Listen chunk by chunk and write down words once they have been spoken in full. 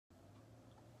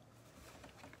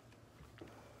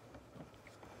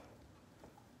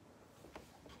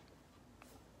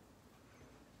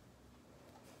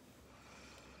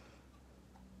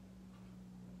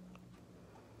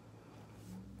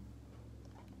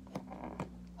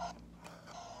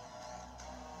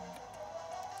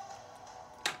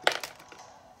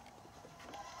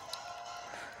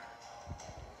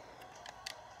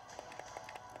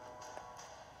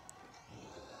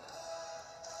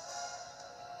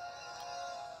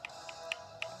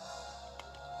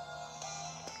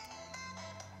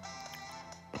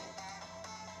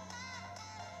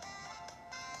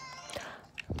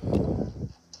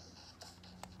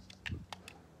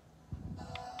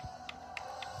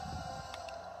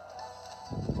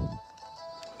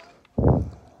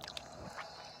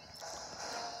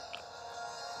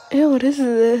what is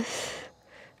this?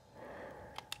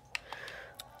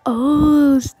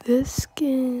 Oh, it's this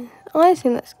skin. Oh, I've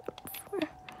seen that skin before.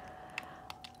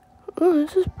 Oh,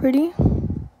 this is pretty.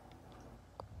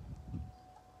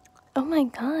 Oh my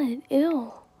god,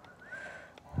 ew.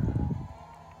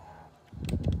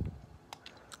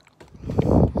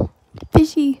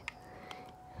 Fishy.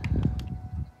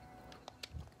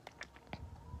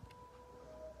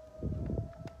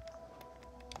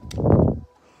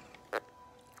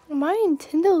 My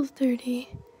Nintendo's dirty.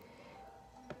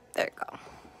 There you go.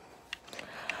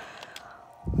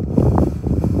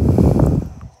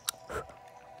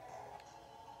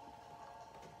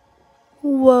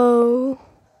 Whoa.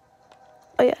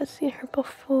 Oh yeah, I've seen her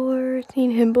before.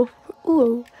 Seen him before.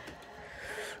 Ooh.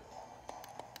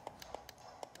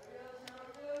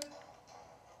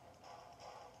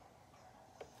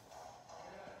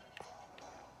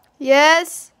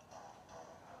 Yes.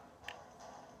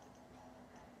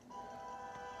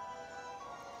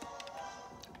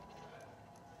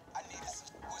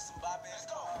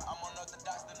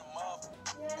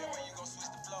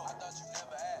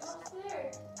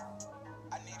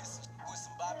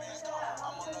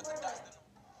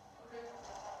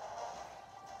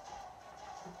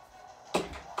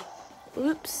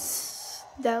 Oops,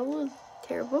 that was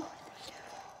terrible.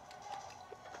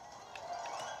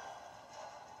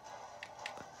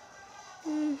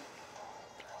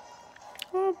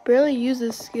 I barely use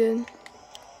this skin.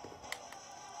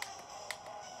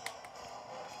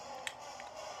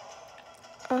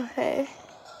 Okay.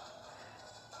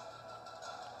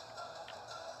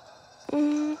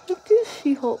 Let's do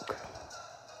She-Hulk.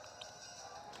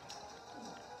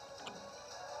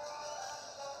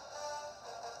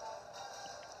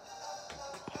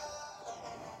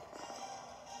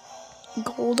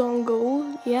 Gold on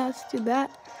gold? Yeah, let's do that.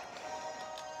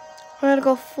 I'm gonna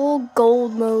go full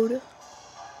gold mode.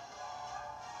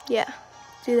 Yeah,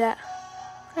 do that.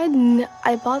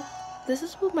 I bought, this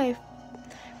is with my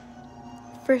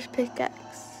first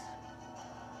pickaxe.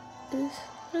 What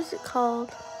is it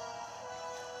called?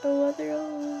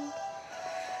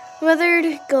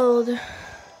 Weathered gold.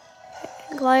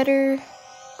 Glider.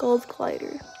 Gold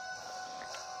glider.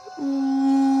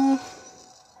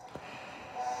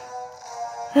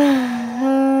 I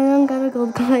don't got a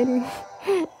gold glider.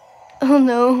 Oh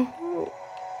no.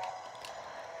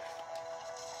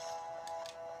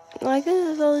 I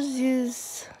guess I'll just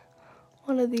use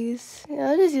one of these.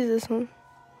 Yeah, I'll just use this one.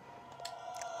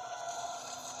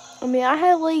 I mean, I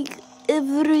have like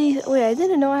wait, I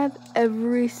didn't know I have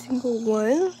every single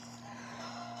one.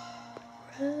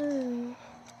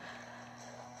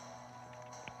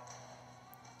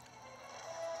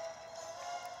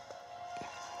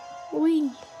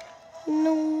 Wee. You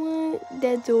know what?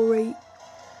 That's alright.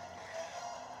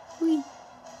 Wee.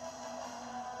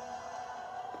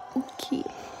 Okay.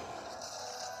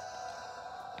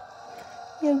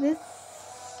 Yeah, this.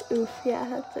 Oof. Yeah,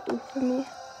 that's an oof for me.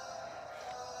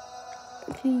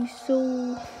 Okay,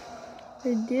 so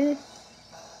for this,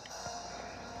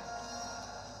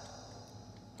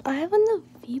 I have enough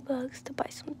V-Bucks to buy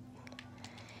some.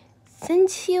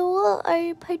 Since you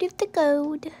are part of the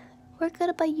gold, we're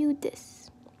gonna buy you this.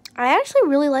 I actually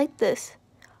really like this.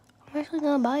 I'm actually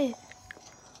gonna buy it.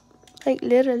 Like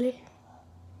literally.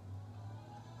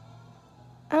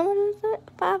 How much is that?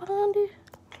 500?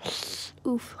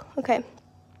 Oof. Okay.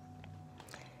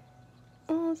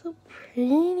 Oh, so pretty.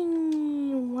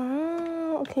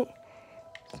 Wow. Okay.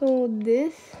 So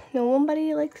this,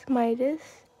 nobody likes Midas.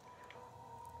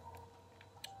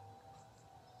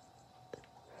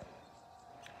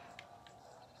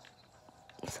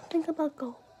 Something about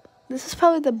gold. This is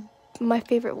probably my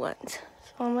favorite ones.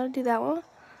 So I'm gonna do that one.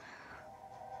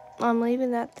 I'm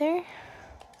leaving that there.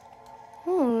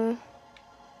 Do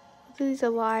these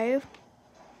alive.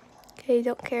 Okay,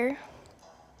 don't care.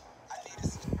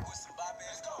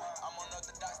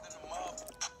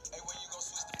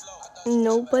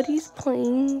 Nobody's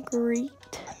playing great.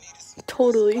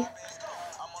 Totally.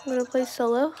 I'm gonna play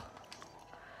solo.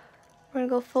 We're gonna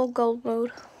go full gold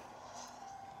mode.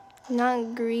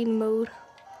 Not green mode.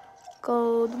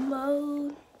 Gold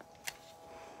mode.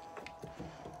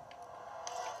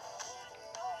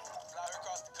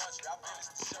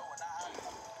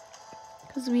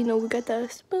 Because we know we got the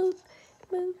smooth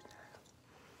move.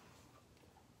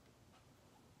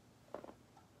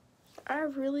 I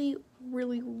really,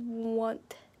 really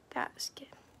want that skin.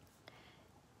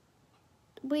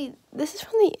 Wait, this is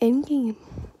from the end game.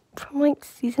 From like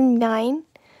season 9.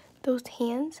 Those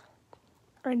hands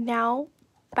are now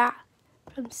back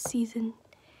from season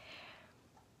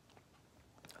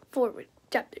 4,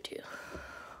 chapter 2.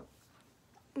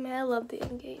 Man, I love the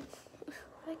end game.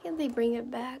 Why can't they bring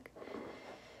it back?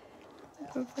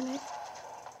 From Fortnite.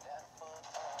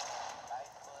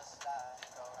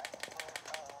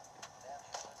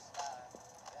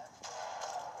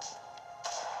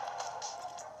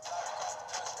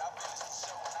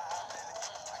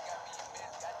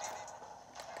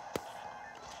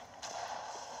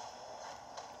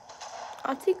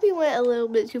 I think we went a little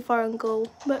bit too far on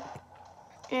goal, but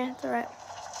yeah, it's alright.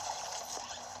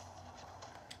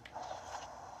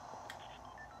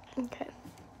 Okay.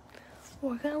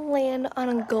 We're gonna land on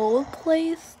a gold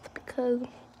place because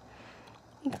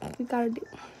we gotta do.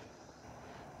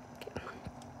 Okay.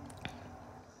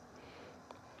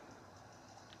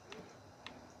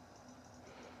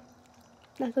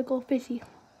 That's a gold fishy.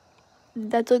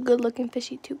 That's a good looking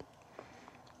fishy too.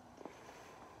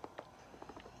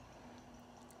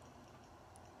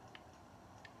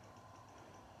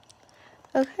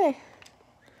 Okay.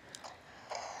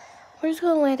 We're just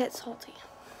gonna land at Salty,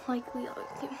 like we always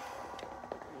do.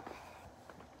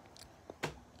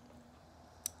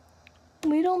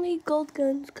 We don't need gold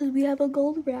guns because we have a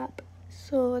gold wrap,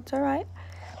 so it's alright.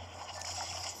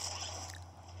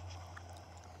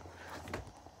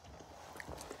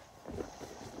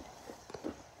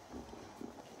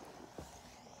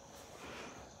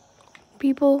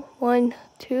 People, 1,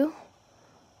 2.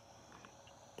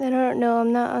 I don't know.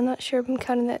 I'm not sure if I'm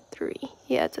counting that 3.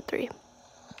 Yeah, it's a 3.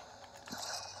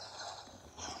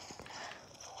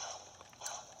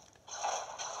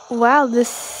 Wow, this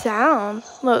sound.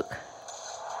 Look.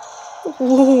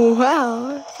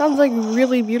 Wow, sounds like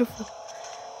really beautiful.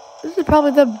 This is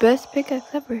probably the best pickaxe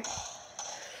ever.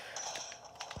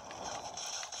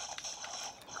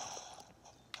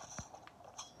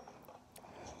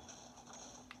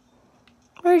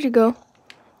 Where'd you go?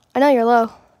 I know you're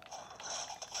low.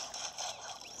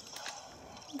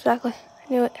 Exactly.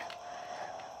 I knew it.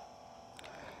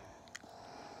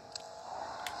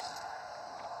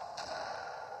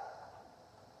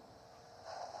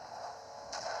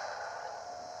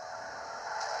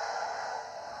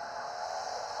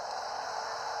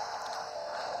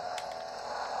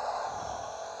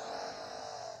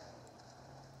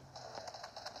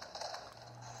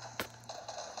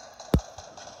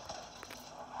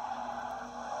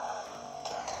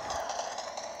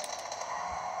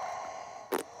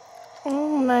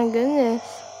 Oh my goodness.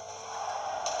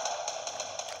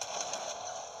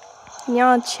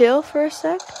 Y'all chill for a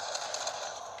sec?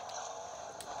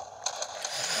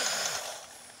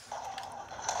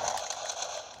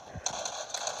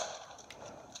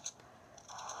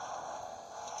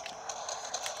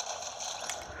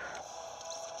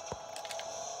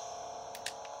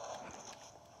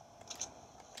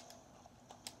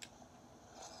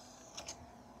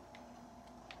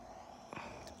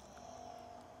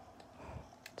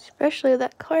 Especially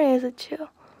that car is a chill.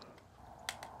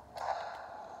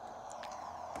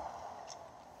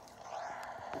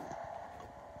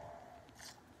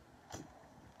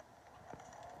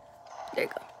 There you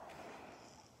go.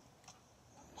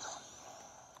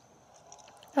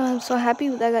 I'm so happy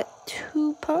that I got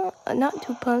 2 pumps. Not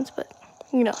 2 pumps, but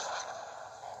you know.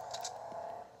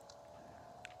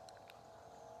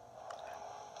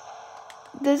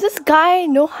 Does this guy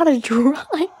know how to drive?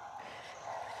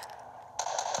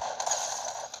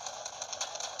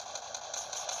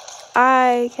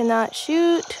 I cannot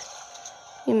shoot.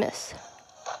 You miss.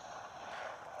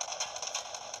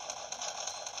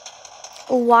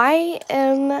 Why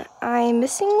am I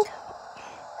missing?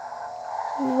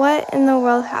 What in the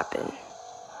world happened?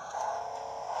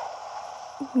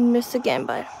 Missed again,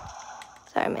 bud.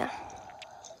 Sorry, man.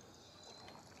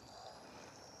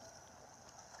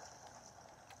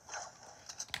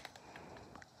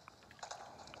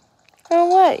 Oh,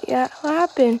 what? Yeah, what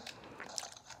happened?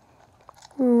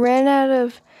 Ran out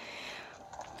of...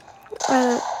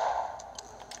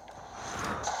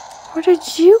 Where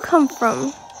did you come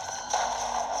from?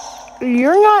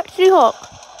 You're not She-Hulk.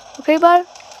 Okay, bud?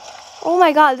 Oh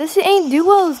my god, this ain't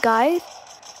duos, guys.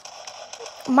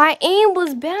 My aim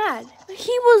was bad.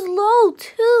 He was low,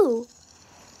 too.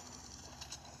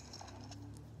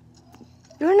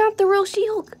 You're not the real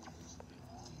She-Hulk.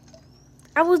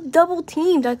 I was double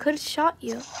teamed. I could have shot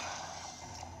you.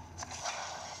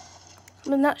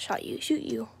 Well, not shot you, shoot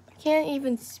you. I can't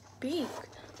even speak.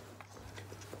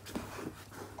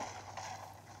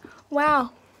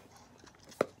 Wow.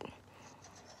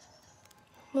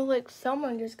 Look like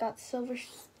someone just got silver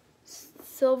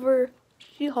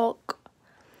She-Hulk.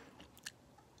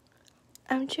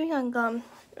 I'm chewing on gum.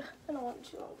 I don't want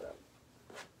to chew on gum.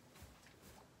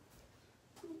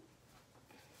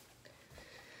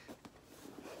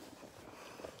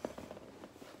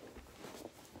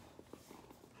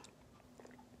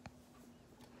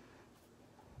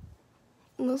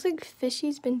 looks like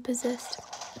Fishy's been possessed.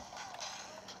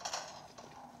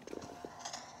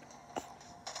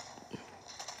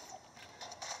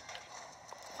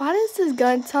 Why does this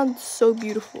gun sound so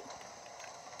beautiful?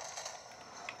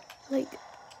 Like,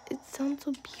 it sounds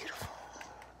so beautiful.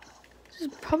 This is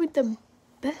probably the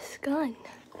best gun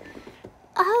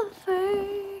ever.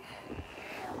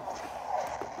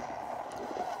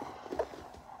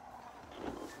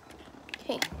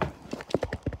 Okay.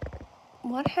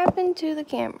 What happened to the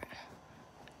camera?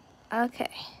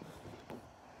 Okay.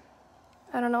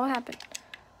 I don't know what happened.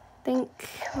 Think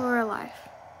we're alive.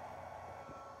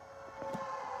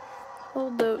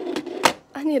 Hold up.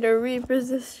 I need to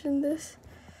reposition this.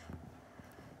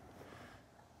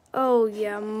 Oh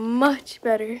yeah, much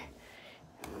better.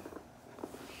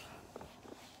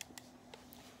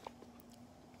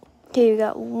 Okay, we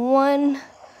got one.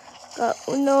 Got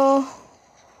uno.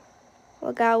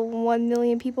 We got 1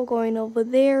 million people going over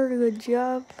there. Good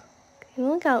job. Okay, we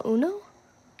only got uno.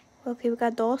 Okay, we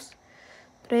got dos,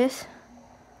 tres,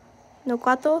 no,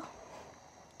 cuatro,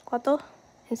 cuatro,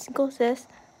 and cinco, seis,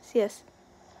 seis.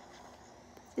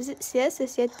 Is it seis or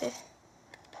siete?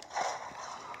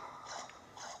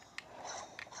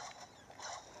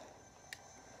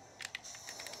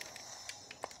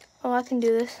 Oh, I can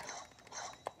do this.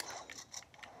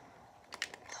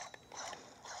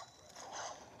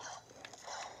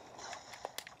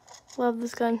 Love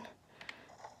this gun.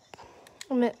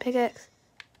 I'm at pickaxe.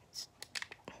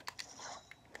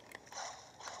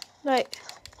 Right.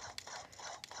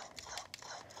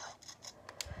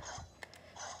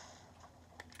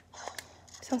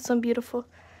 Sounds so beautiful.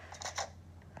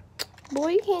 Boy,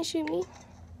 you can't shoot me.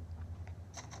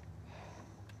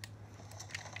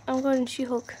 I'm going to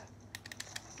She-Hulk.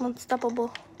 I'm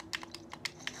unstoppable.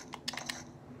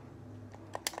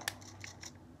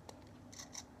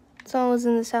 Someone was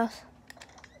in this house.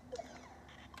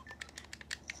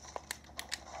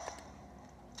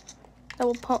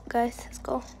 Double pump, guys. Let's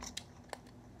go.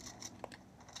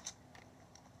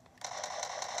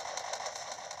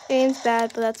 Aim's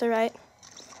bad, but that's alright.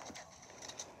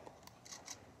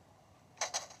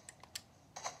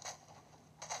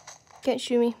 Can't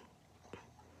shoot me.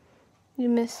 You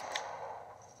missed.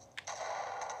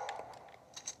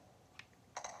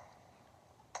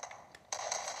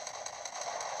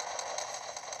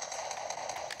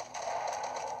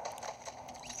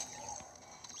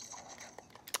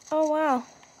 Oh, wow.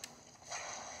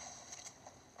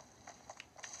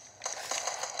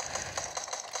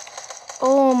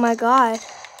 Oh my god.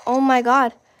 Oh my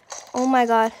god. Oh my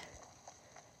god.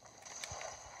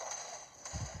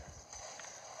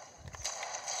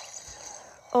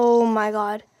 Oh my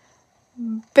god.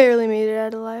 Barely made it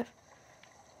out alive.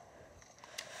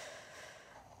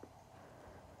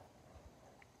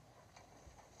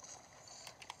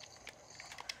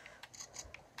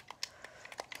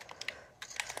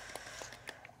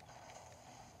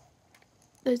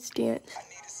 Let's dance.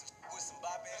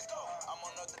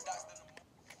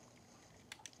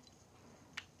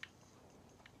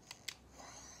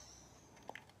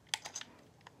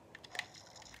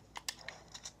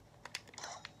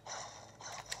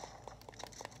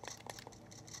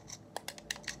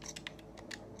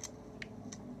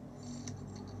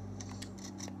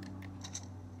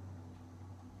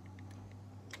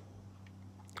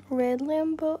 Red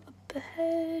Lambo up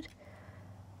ahead.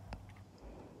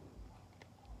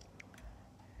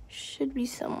 Should be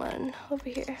someone over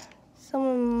here.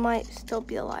 Someone might still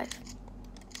be alive.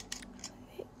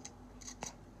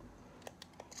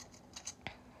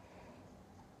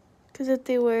 Because if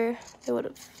they were, they would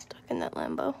have stuck in that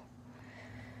Lambo.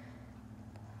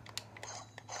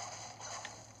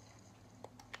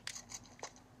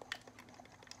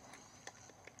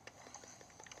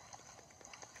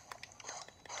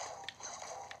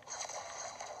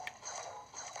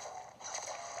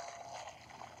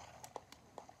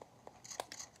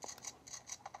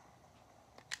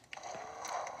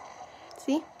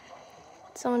 See?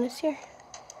 Someone is here.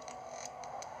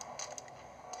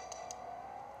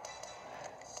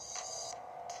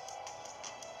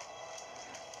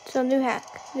 So new hack,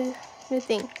 new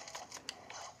thing.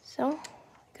 So,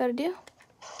 gotta do.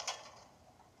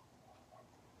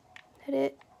 Hit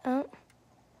it. Oh,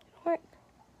 didn't work.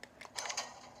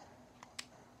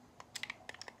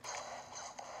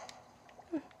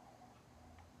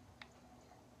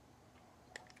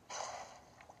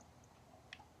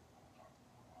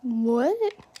 What?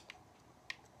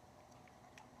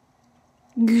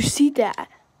 You see that?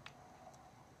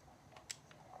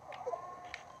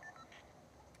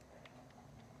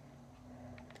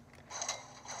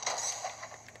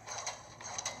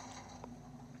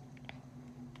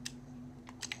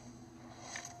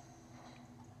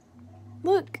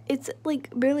 it's like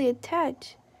barely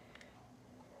attached.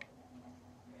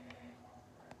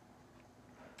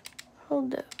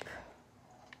 Hold up.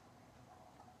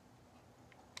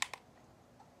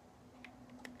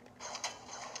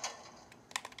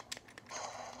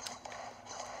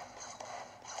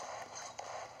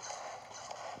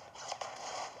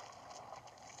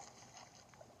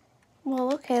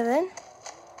 Well, okay then.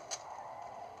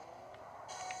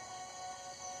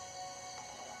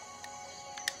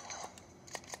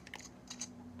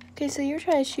 Okay, so you're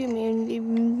trying to shoot me and you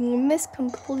missed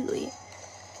completely.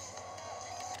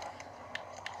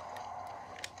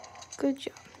 Good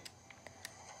job.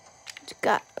 What you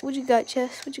got? What you got,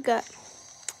 Chess? What you got?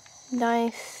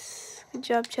 Nice. Good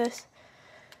job, Chess.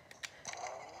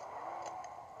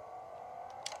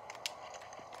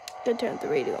 Gotta turn up the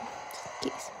radio. Just in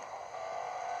case.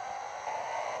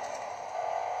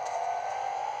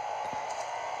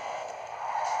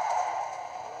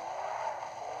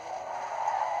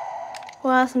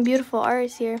 Wow, some beautiful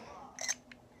arts here.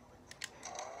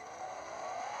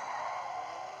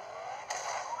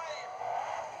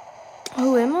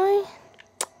 Who am I?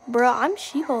 Bro, I'm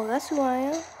She-Hulk. That's who I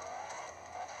am.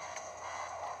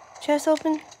 Chest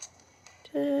open.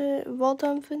 Vault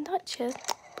open. Not chest.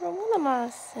 Bro, what am I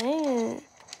saying?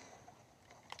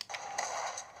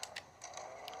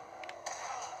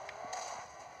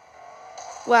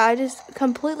 Wow, I just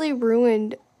completely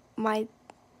ruined my...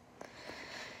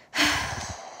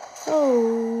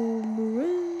 Oh,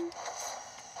 bro.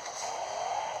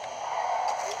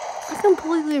 I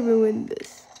completely ruined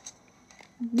this.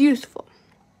 Useful.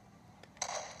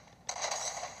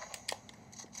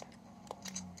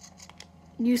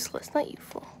 Useless, not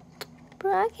useful.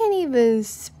 Bro, I can't even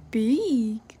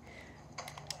speak.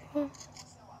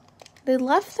 They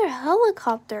left their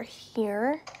helicopter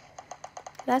here.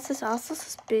 That's just also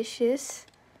suspicious.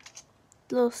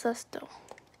 A little sus though.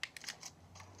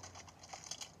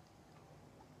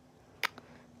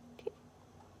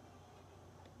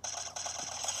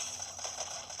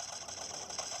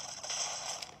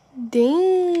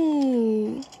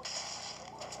 Dang.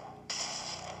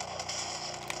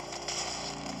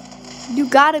 You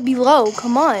gotta be low,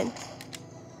 come on.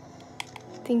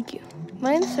 Thank you. Am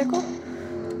I in a circle?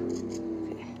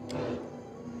 Okay.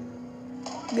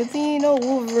 Good thing you know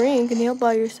Wolverine can help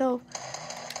by yourself.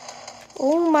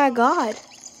 Oh my god.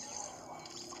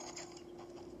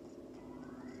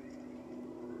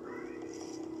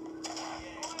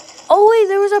 Oh wait,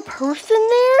 there was a person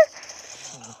there?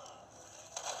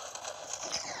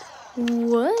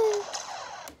 What?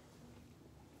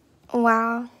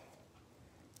 Wow.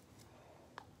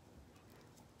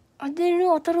 I didn't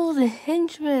know. I thought it was a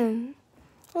henchman.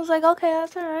 I was like, okay,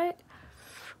 that's alright.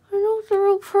 I know it's a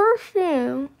real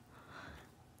person.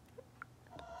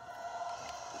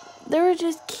 They were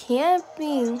just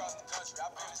camping.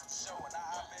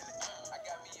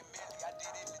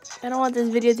 I don't want this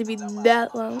video to be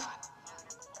that long.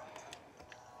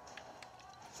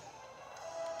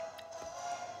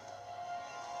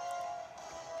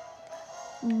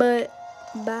 But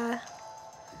bye.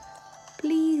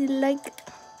 Please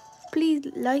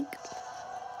like,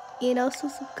 and also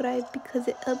subscribe because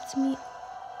it helps me,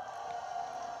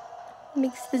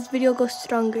 makes this video go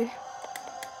stronger.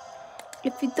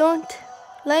 If you don't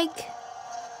like,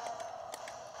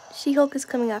 She-Hulk is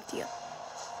coming after you.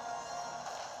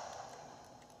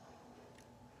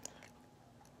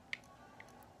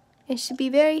 And she'll be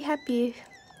very happy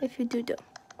if you do.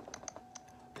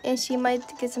 And she might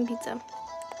get some pizza.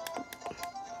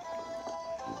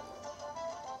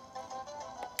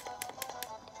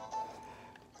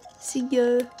 See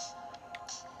ya.